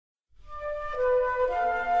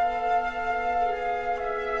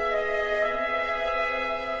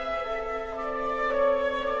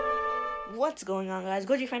What's going on, guys?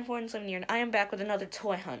 GojiFan407 here, and I am back with another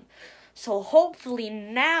toy hunt. So hopefully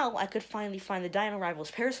now I could finally find the Dino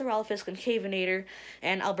Rivals, Parasaurolophus, Concavenator,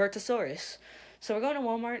 and Albertosaurs. So we're going to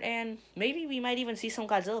Walmart, and maybe we might even see some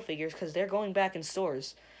Godzilla figures, because they're going back in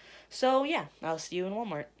stores. So yeah, I'll see you in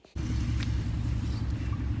Walmart.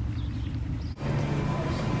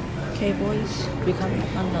 Okay, boys, we got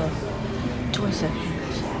on the toy section.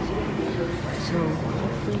 So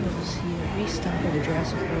hopefully we'll see a restock of the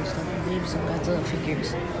Jurassic World stuff and maybe some Godzilla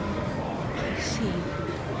figures. I see.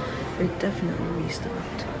 They're definitely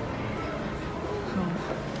restocked.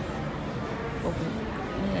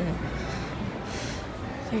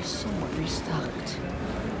 They're somewhat restocked.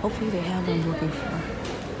 Hopefully they have what I'm looking for.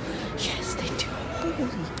 Yes, they do.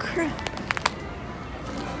 Holy crap.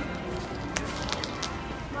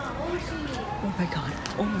 Oh my god.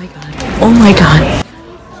 Oh my god. Oh my god.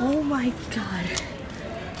 Oh my god.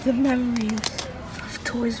 The memories of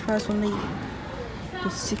Toys R Us when they the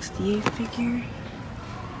 68 figure.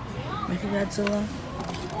 Mechagodzilla,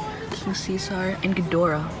 King Caesar, and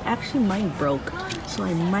Ghidorah. Actually, mine broke, so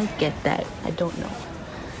I might get that. I don't know.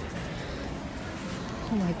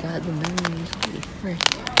 Oh my god, the memories. Holy frick.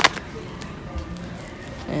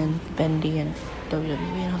 And Bendy and WWE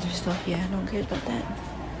and other stuff. Yeah, I don't care about that.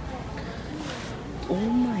 Oh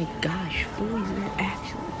my gosh, boys, they're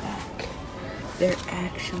actually back. They're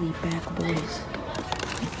actually back, boys.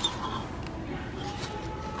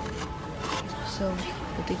 So,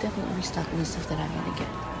 but they definitely restocked the stuff that I want to get.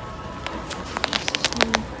 So,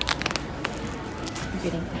 we're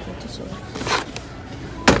getting Albertosaurs.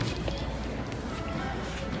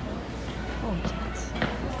 Oh, that's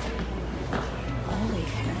all they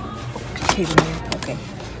have. Oh, Concavenator. Okay.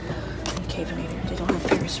 Concavenator. They don't have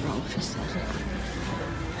Parasaurolophus.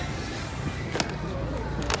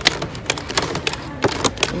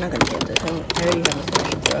 I'm not gonna get this. I already have a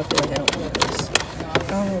fashion for. I feel like I don't want this. I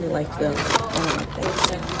don't really like the. I don't like that.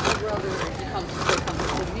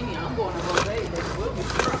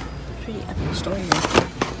 Pretty epic story right there.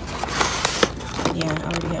 Yeah, I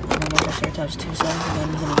already have one more Triceratops too, so I don't think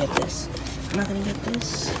I'm gonna get this. I'm not gonna get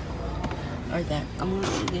this or that. I'm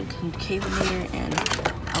gonna get Concavenator and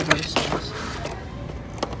Albertosaurs.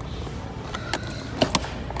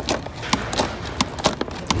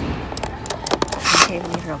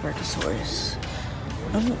 Concavenator, Albertosaurs.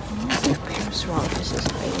 I don't think Parasaurolophus is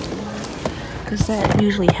hiding, because that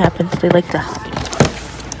usually happens. They like to hide.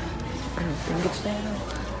 I don't think it's that.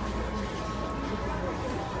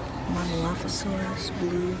 Albertosaurs,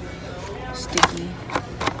 blue, sticky.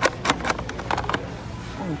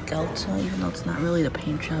 Oh, Delta, even though it's not really the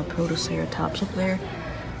paint job. Protoceratops up there,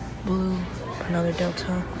 blue. Another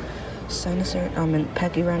Delta. And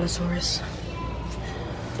Pachyrhinosaurus.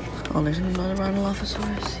 Oh, there's another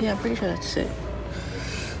Albertosaurus. Yeah, I'm pretty sure that's it.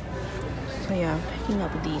 So yeah, I'm picking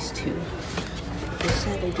up these two. They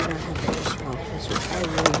said they do not have Parasaurolophus, which I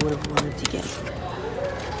really would have wanted to get.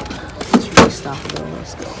 Let's restock though,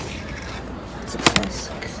 let's go. Success.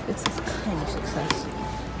 It's a kind of success.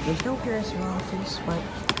 There's no Parasaurolophus, but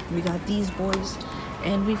we got these boys,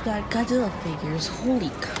 and we've got Godzilla figures. Holy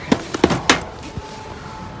crap.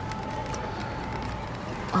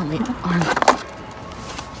 Oh, my arm.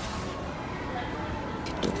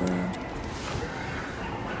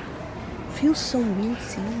 Feels so weird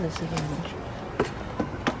seeing this again.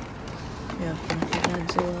 Yeah,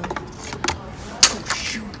 Godzilla. Oh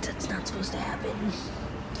shoot, that's not supposed to happen.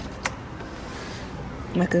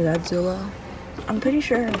 Mechagodzilla. I'm pretty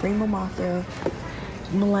sure Rainbow Mothra,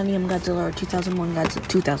 Millennium Godzilla, or 2000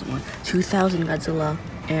 Godzilla,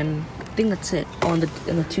 and I think that's it. Oh, and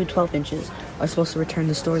the two 12 inches are supposed to return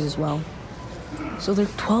to stores as well. So they're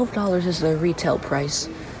 $12 is their retail price,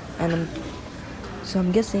 and so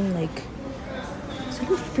I'm guessing like. Is that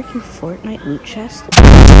a freaking Fortnite loot chest?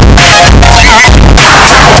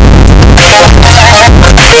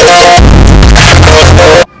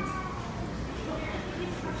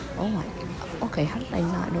 Oh my god. Okay, how did I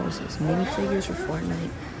not notice this? Minifigures for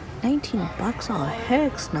Fortnite. $19? Oh,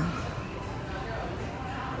 heck no.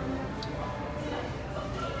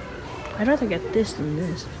 I'd rather get this than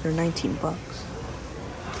this. They're $19.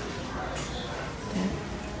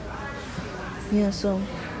 Yeah, so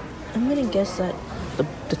I'm gonna guess that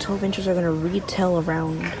the 12 inches are gonna retail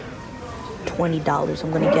around $20.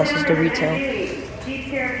 I'm gonna guess is the retail.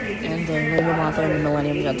 And the Rainbow Mothra and the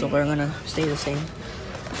Millennium Godzilla are gonna stay the same.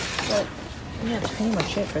 But yeah, that's pretty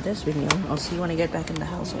much it for this video. I'll see you when I get back in the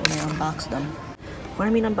house when I unbox them. When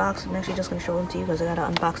I mean unbox, I'm actually just gonna show them to you because I gotta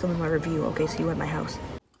unbox them in my review. Okay, see you at my house.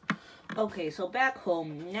 Okay, so back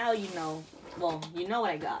home, now you know. Well, you know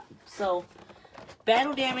what I got. So,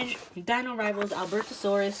 Battle Damage, Dino Rivals,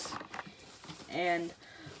 Albertosaurus, and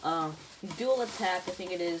dual attack, I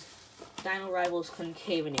think it is Dino Rivals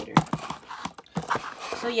Concavenator.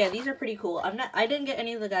 So yeah, these are pretty cool. I didn't get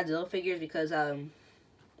any of the Godzilla figures because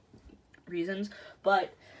reasons,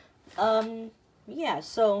 but yeah,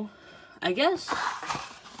 so I guess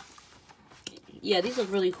yeah, these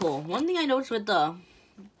look really cool. One thing I noticed with the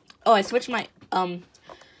I switched my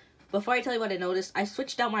before I tell you what I noticed, I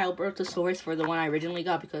switched out my Albertosaurs for the one I originally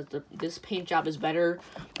got because this paint job is better.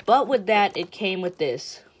 But with that, it came with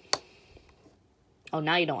this. Oh,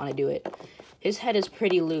 now you don't want to do it. His head is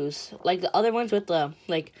pretty loose. Like the other ones with the,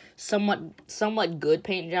 like, somewhat good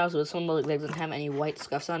paint jobs, with some that doesn't have any white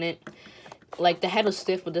scuffs on it. Like, the head was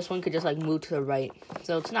stiff, but this one could just, like, move to the right.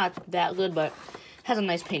 So it's not that good, but has a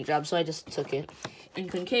nice paint job, so I just took it. And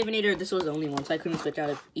Concavenator, this was the only one, so I couldn't switch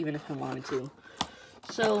out even if I wanted to.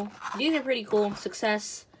 So, these are pretty cool.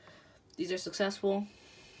 Success. These are successful.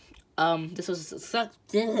 This was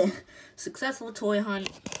a successful toy hunt.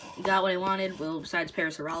 Got what I wanted. Well, besides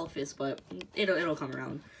Parasaurolophus, but it'll come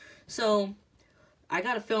around. So, I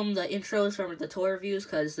gotta film the intros from the toy reviews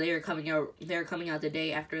because they are coming out. They're coming out the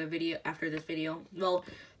day after this video. Well,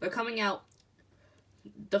 they're coming out.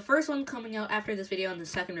 The first one coming out after this video, and the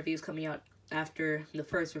second review is coming out after the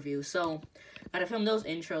first review. So, gotta film those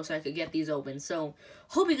intros so I could get these open. So,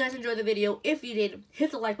 hope you guys enjoyed the video. If you did,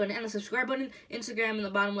 hit the like button and the subscribe button. Instagram in the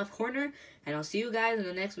bottom left corner. And I'll see you guys in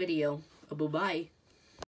the next video. Bye-bye.